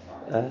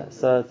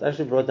 So it's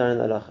actually brought down in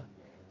the halacha.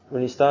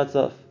 When he starts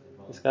off,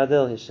 he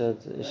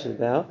should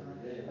bow.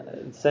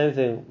 Same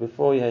thing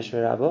before Yehesh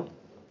Rabbo,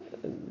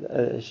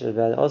 he should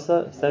bow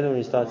also. Same thing when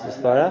he starts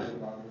Yisparach,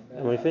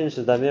 and when he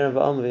finishes Damir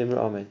V'Am V'Imr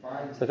Amen.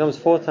 So it comes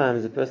 4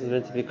 times the person is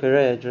meant to be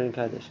Korea during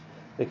Kaddish.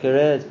 The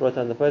Korea is brought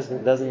down the person,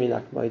 it doesn't mean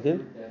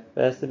Akmoidim,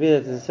 but it has to be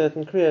that there's a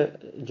certain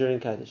kriya during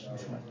Kaddish.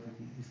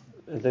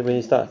 When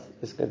he starts,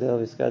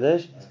 Iskadel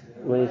Iskadesh,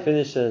 when he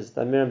finishes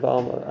Damir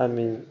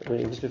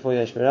Ba'al, just before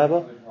Yesh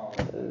Merabah,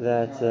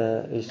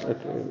 that he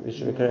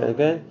should recur it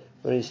again.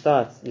 When he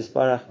starts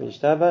Yisparach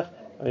V'Yishtabach,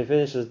 when he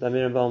finishes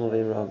Damir Ba'al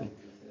Mavim Rami.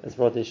 That's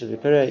what he should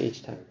recur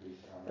each time,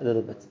 a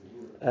little bit.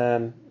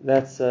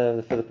 That's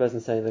for the person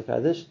saying the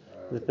Kaddish.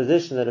 The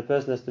position that a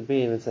person has to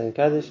be in when saying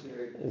Kaddish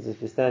is if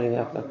he's standing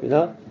up like we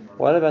know.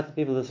 What about the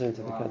people listening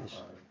to the Kaddish?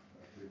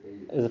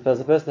 Does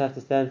the person have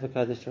to stand for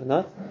Kaddish or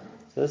not?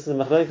 So this is a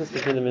machlokes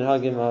between the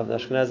minhagim of the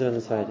Ashkenazim and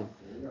the Sfaradim.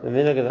 The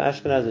minhag of the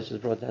Ashkenaz, which is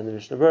brought down in the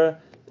Mishnah Berurah,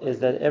 is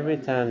that every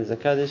time there's a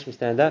Kaddish, we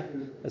stand up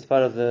as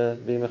part of the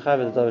being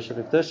mechaber the Davar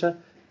Shebek Kedusha.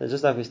 It's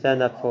just like we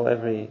stand up for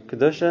every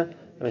Kedusha,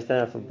 and we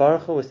stand up for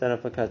Baruch Hu, we stand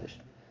up for Kaddish.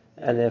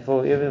 And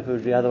therefore, even if we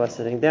would be otherwise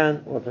sitting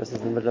down, or a person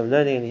is in the middle of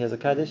learning and he has a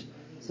Kaddish,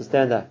 so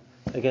stand up.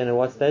 Again, at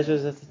what stage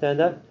does he have to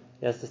stand up?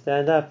 He has to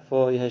stand up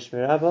for Yehesh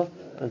Merabah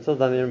until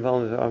Damir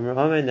Ba'al Mavim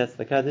Rami, that's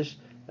the Kaddish,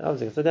 and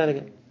obviously he can sit down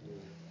again.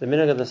 The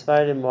minhag of the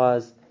Sfaradim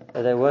was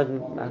that they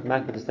weren't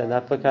makbid to stand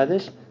up for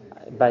Kaddish,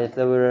 but if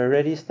they were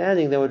already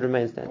standing, they would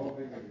remain standing.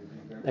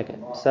 Okay,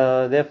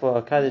 so therefore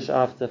a Kaddish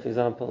after, for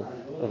example,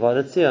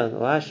 Avodat Zion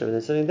or Asher, when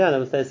they're sitting down, they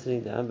would stay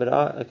sitting down, but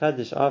a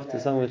Kaddish after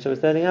something which they were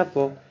standing up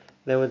for,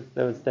 they would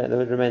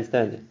remain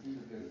standing.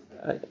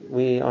 The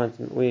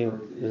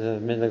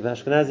minhag of the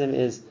Ashkenazim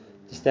is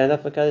to stand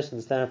up for Kaddish and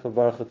to stand up for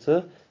Baruch Hu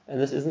too, and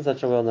this isn't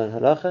such a well-known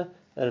halacha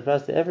that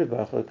applies to every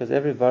Baruch Hu, because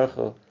every Baruch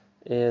Hu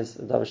is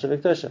Davar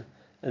Shebek Kedusha.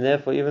 And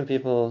therefore, even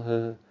people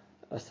who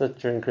are sit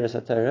during Kriyas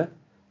HaTorah,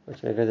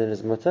 which may go in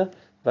as mutter,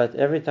 but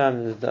every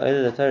time the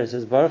Olah of the Torah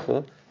says Baruch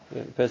Hu,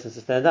 the person has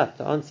to stand up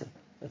to answer.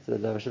 That's the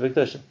Davar Shebek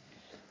Kedusha.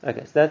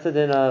 Okay, so that's the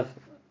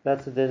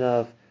din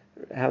of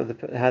how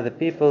the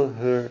people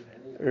who are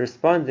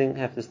responding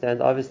have to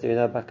stand. Obviously, we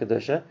know about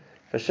Kedusha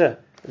for sure.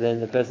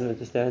 Then the person meant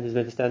to stand is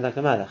meant to stand like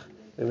a malach.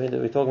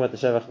 We're talking about the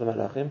Shevach of the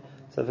Malachim.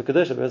 So for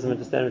Kedusha, the person meant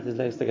to stand with his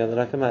legs together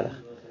like a malach.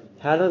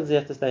 How long does he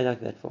have to stay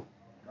like that for?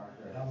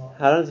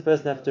 How long does the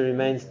person have to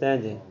remain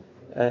standing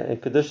in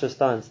Kedusha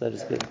stance, so to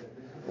speak?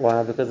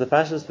 Why? Because the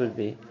pashtus would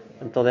be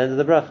until the end of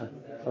the bracha,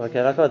 from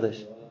Akela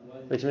Kodesh.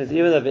 Which means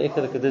even though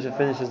Be'ikah the Kedusha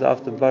finishes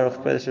after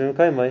Baruch Kodesh Rim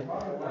Koimoi,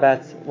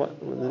 but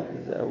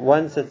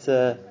once it's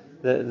the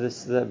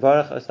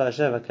Baruch Asar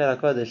Hashem Akela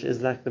Kodesh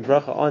is like the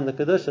bracha on the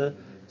Kedusha,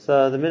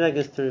 so the minhag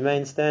is to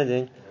remain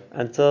standing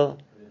until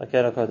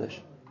Akela Kodesh.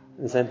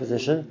 In the same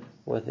position,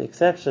 with the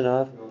exception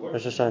of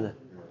Rosh Hashanah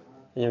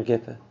and Yom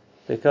Kippur.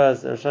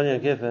 Because Rosh Hashanah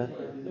and Yom Kippur,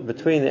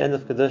 between the end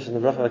of Kedusha and the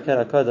bracha of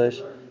Akela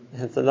Kodesh,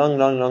 it's a long,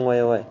 long, long way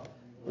away.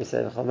 We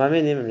say V'chol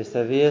Maminim, and we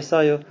say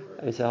V'yesayu,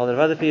 and we say a whole lot of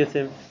other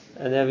piyutim,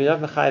 and then we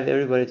don't mechayiv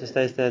everybody to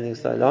stay standing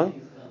so long.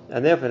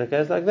 And therefore, in a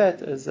case like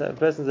that, a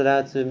person's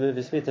allowed to move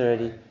his feet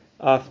already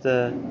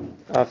after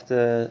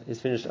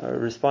he's finished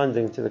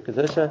responding to the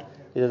Kedusha.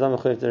 He does not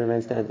mechayiv to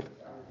remain standing.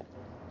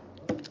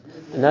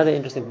 Another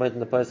interesting point in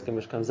the poskim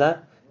which comes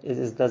up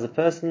is does a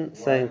person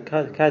saying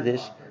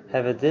Kaddish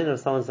have a din of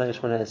someone saying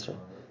Shemona Esrei?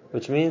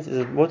 Which means, is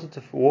it important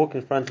to walk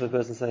in front of a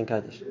person saying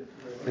Kaddish?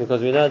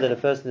 Because we know that a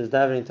person is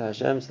davening to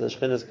Hashem, so the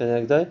Shekhinah is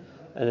Kenegdoi,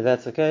 and if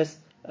that's the case,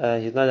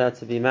 he's not allowed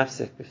to be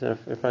mafsik in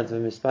front of a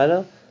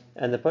mispalel.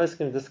 And the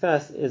poskim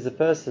discuss is a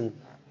person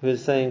who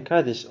is saying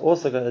Kaddish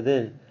also got a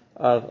din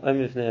of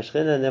Omer B'nei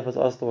Shekhinah, and therefore is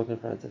also walking in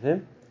front of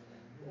him.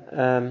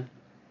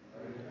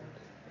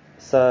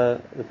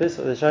 So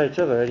the Shari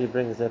Tshuva already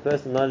brings that a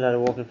person not allowed to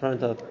walk in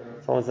front of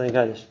someone saying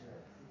Kaddish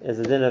is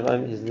a din of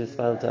his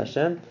mispalel to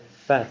Hashem.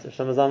 But if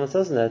Shlomo Zalman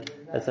says that,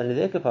 that's only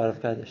the Ikar part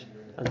of Kaddish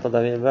until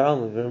David and Baral,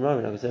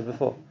 like we said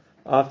before.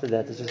 After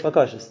that, it's just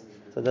Makashis.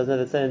 So it doesn't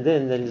have the same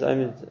din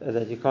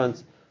that you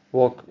can't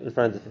walk in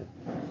front of him.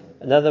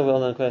 Another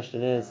well-known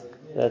question is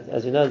that,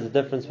 as you know, there's a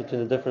difference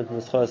between the different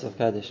nuschos of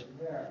Kaddish.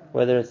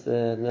 Whether it's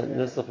the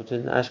nusach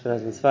between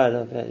Ashkenaz and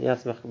Sfaradim,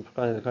 Yatzmach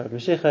B'Kani the Karv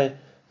Meshichai,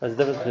 or the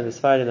difference between the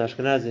Sfaradim and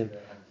Ashkenazim,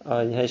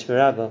 or Yehesh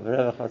Merabah,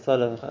 V'Revach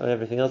Hatzolah,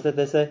 everything else that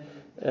they say.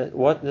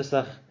 What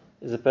nusach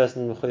is a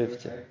person mechuyev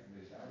to?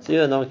 So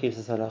even no one keeps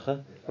this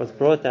halacha. What's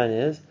brought down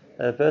is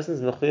that a person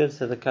is mechuyev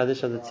to the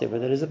Kaddish of the tzibur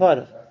that he's a part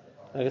of.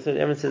 Like I said,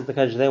 everyone says the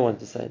Kaddish they want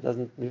to say.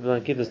 People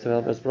don't keep this too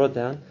well, but it's brought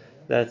down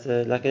that,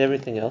 like in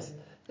everything else,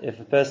 if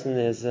a person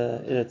is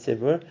in a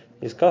tzibur,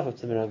 he's kafir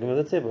to minhagim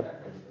of the tzibur.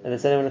 And the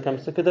same when it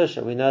comes to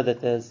Kedusha. We know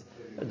that there's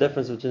a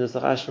difference between the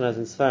Ashkenaz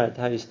and Sfarad,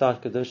 how you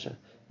start Kedusha.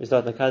 We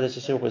start the Kaddish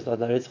Hashem, we start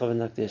the Ritzchav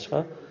and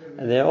Nakdishcha.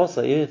 And there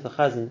also, even if the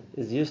Chazan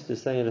is used to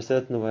saying it a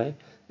certain way,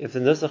 if the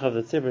nusach of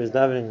the tzibur is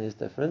davening is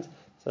different,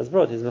 so it's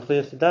brought, he's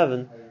mechuyev to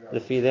daven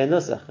lefi their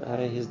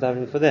nusach. He's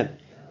davening for them.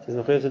 So he's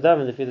mechuyev to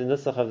daven lefi the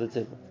nusach of the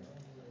tzibur.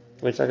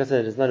 Which, like I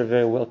said, is not a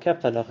very well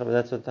kept halacha, but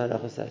that's what the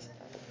halacha says.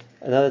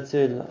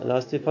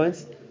 Last two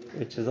points,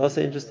 which is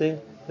also interesting.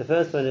 The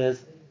first one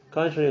is,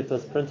 contrary to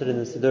what's printed in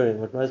the Sidurim,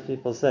 what most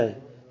people say,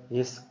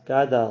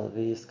 Yiskadal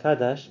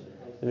v'Yiskadash,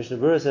 the Mishnah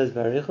Berurah says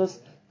Barichus,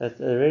 that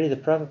already the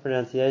proper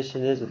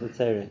pronunciation is with the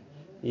Tzere,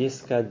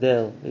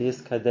 Yiskadel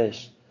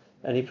v'Yiskadesh.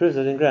 And he proves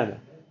it in grammar,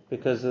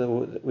 because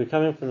we're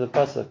coming from the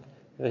pasuk,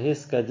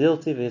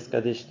 V'Hiskadilti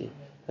v'Hiskadishti.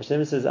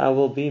 Hashem says, I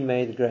will be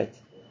made great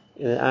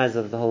in the eyes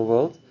of the whole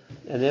world,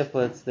 and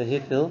therefore it's the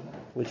hifil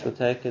which we're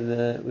talking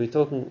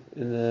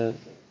in the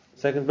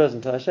second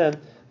person to Hashem,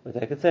 we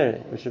take a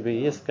tzere, which should be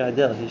Yis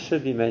Gadel, he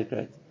should be made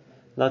great,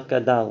 not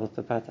Gadal with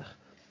the Patach.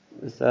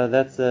 So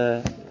that's,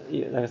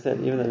 like I said,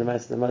 even though the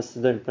most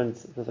Siddur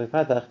prints with the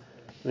Patach,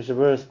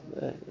 Mishabur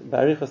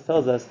Barichos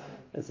tells us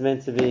it's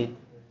meant to be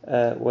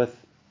with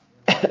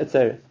a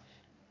tzere.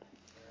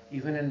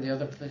 Even in the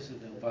other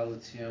places, in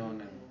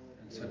Valazion and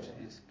such,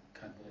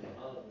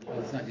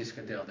 it's not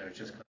Yiskadel there, it's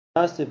just.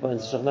 Last 2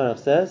 points, Shulchan Aruch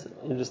says,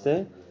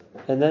 interesting,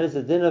 and that is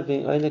the din of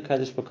being Oine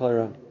Kaddish B'Kol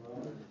Ram.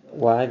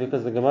 Why?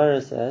 Because the Gemara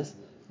says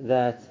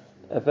that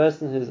a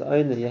person who's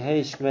Oine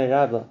Yehei Shmei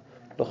Rabba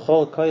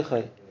B'Chol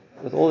Koichai,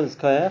 with all his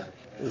koyach,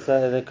 is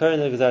the Kohen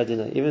Gzar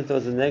Dina. Even if there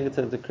was a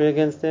negative decree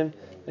against him,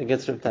 it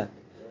gets ripped up.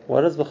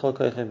 What does B'Chol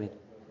Koichai mean?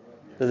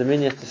 Does it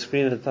mean you have to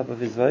scream at the top of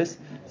his voice?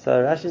 So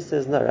Rashi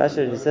says no.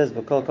 Rashi says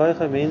B'Kol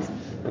Koichai means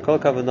B'Kol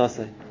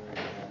Kavanasai,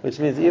 which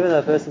means even though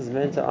a person is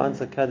meant to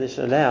answer Kaddish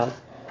aloud,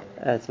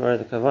 it's more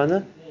the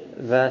Kavanah,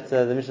 that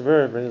the Mishnah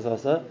Berurah brings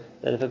also,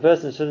 that if a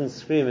person shouldn't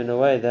scream in a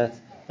way that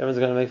everyone's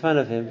going to make fun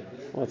of him,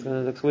 or it's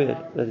going to look weird,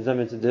 that he's not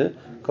meant to do,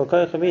 Kol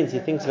Koichai means he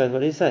thinks about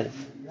what he's saying.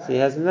 So he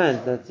has in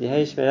mind that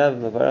Yehei Shmei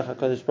Rabba Mevarach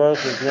HaKadosh Baruch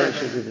Hu, his name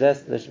should be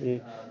blessed, there should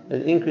be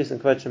an increase in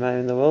Kvod Shemayim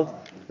in the world.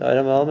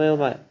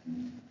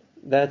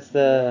 That's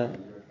the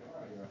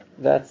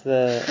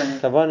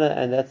kavanah,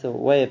 and that's the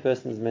way a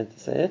person is meant to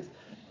say it.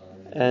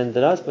 And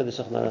the last point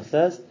the Shulchan Aruch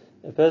says,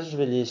 a person should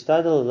be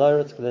yishtadel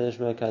la'arutz k'dei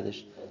yishmei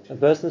kaddish. A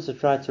person should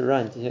try to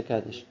run to hear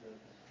kaddish,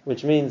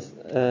 which means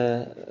it's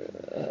a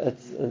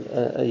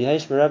Yehei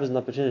Shmei Rabba is an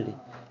opportunity,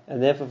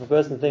 and therefore if a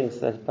person thinks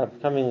that by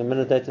coming a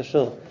minute later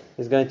shul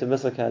he's going to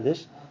miss a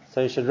kaddish,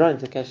 so he should run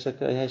to catch the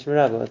Yehei Shmei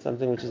Rabba. It's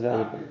something which is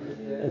valuable.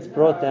 It's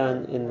brought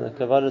down in the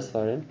Kavadah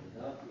Sfarim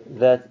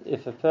that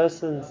if a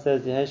person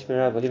says Yehei Shmei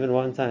Rabba even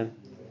one time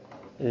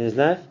in his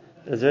life,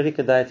 there's already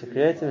kedai to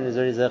create him, and there's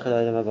already zechel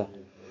olam haba.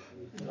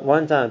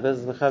 One time, a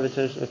person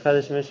is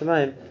mekadesh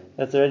Shemayim,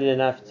 that's already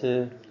enough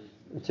to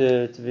be.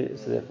 So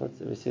therefore,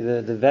 we see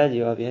the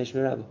value of Yehei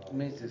Shmei Rabba. It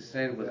means to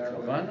say it with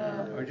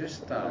kavana or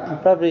just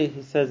stop. Probably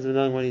he says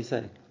knowing what he's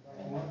saying.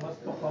 What's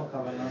B'Chol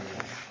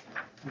Kavanasai?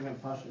 Even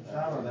Pashut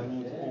Shava, that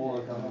means all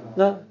the Kavanah.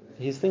 No,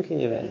 he's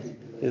thinking about it.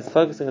 He's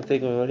focusing on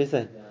thinking about what he's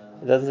saying.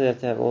 It doesn't have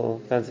to have all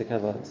fancy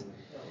kavanas.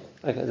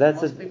 Okay,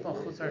 that's Most it. people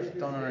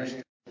don't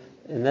understand.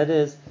 And that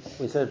is,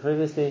 we said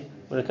previously,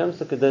 when it comes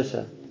to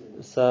Kedusha,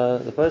 so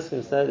the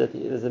person said that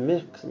there's a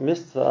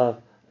mitzvah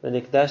of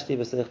V'nikdashti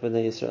b'seich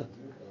b'nei Yisrael.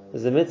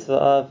 There's a mitzvah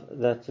of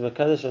that to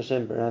Mekadosh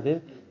Hashem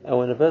b'Rabim, and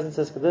when a person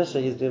says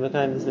Kedusha, he's doing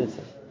Mekayim this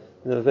mitzvah.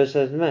 And the verse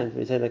has in mind,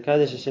 we say that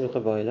Kadosh Hashem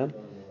Chaboilam,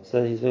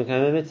 so he's doing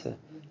Mekayim a mitzvah.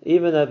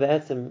 Even though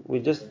Be'etzim,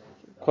 we're just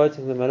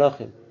quoting the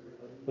Malachim.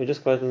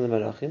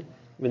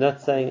 We're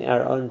not saying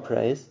our own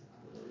praise,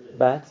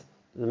 but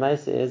the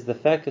Maisa is the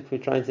fact that we're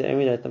trying to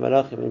emulate the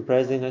Malachim in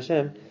praising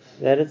Hashem,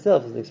 that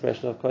itself is an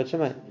expression of Kvod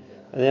Shemayim.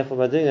 And therefore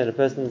by doing that, a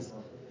person is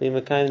being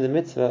Mekayim the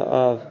mitzvah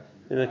of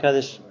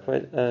Mekadosh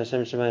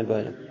Hashem Shemayim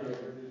Boilam.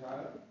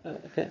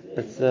 Okay,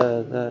 that's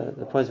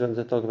the points we're going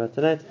to talk about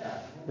tonight.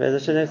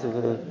 Next we'll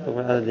talk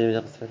about other